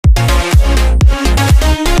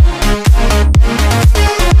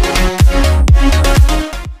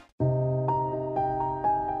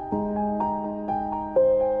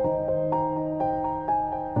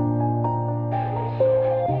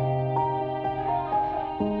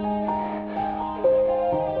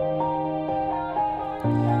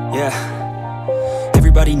Yeah.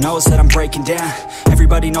 Everybody knows that I'm breaking down.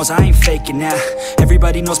 Everybody knows I ain't faking now.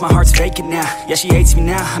 Everybody knows my heart's vacant now. Yeah, she hates me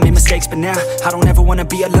now, I made mistakes but now I don't ever wanna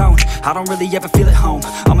be alone. I don't really ever feel at home.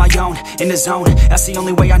 On my own, in the zone, that's the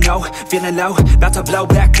only way I know. Feeling low, about to blow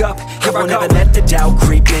back up. Here I won't ever let the doubt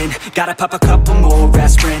creep in. Gotta pop a couple more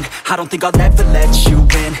aspirin. I don't think I'll ever let you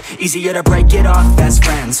in. Easier to break it off as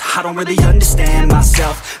friends. I don't really understand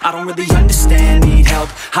myself. I don't really understand, need help.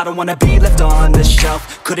 I don't wanna be left on the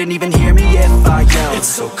shelf. Couldn't even hear me if I yelled. It's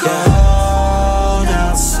so cold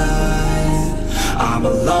outside, I'm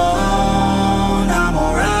alone, I'm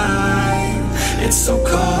alright. It's so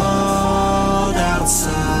cold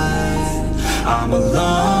outside, I'm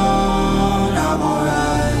alone, I'm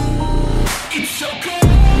alright. It's so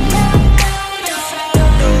cold outside,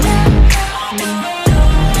 I'm alone.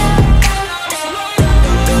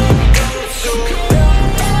 It's so cold outside,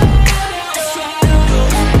 I'm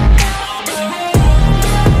alone.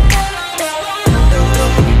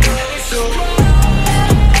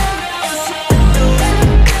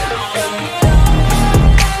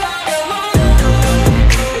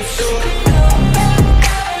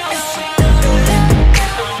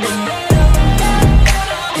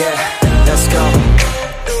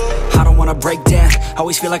 Break down,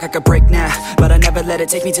 always feel like I could break now, but I never let it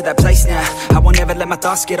take me to that place now. I won't ever let my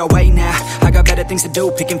thoughts get away now. I got better things to do,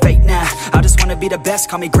 picking fate now. I just wanna be the best,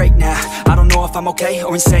 call me great now. I don't know if I'm okay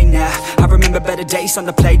or insane now. I remember better days on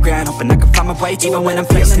the playground, hoping I can find my way. Even when I'm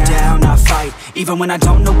feeling down, I fight. Even when I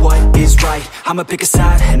don't know what is right, I'ma pick a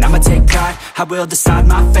side and I'ma take pride. I will decide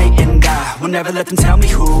my fate and I will never let them tell me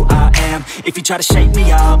who I am. If you try to shake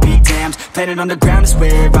me, I'll be damned. Planet on the ground is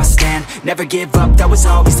where I stand. Never give up, that was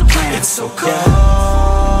always the plan. It's so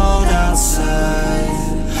cold outside,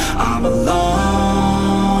 I'm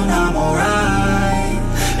alone, I'm alright.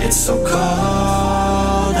 It's so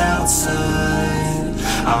cold outside,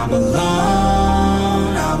 I'm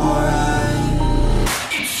alone, I'm alright.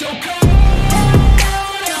 It's so cold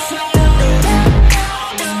outside,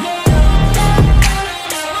 I'm alone.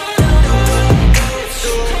 It's so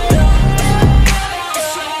cold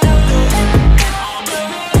outside, I'm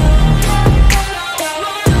alone.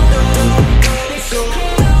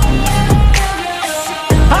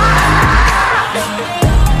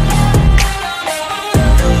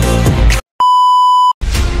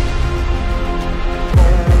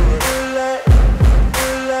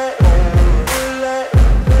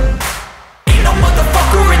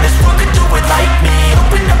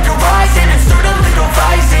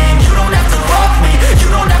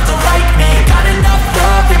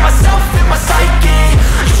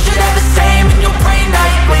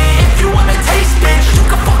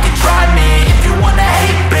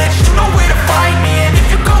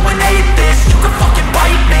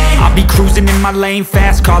 Cruising in my lane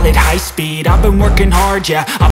fast, call it high speed. I've been working hard, yeah.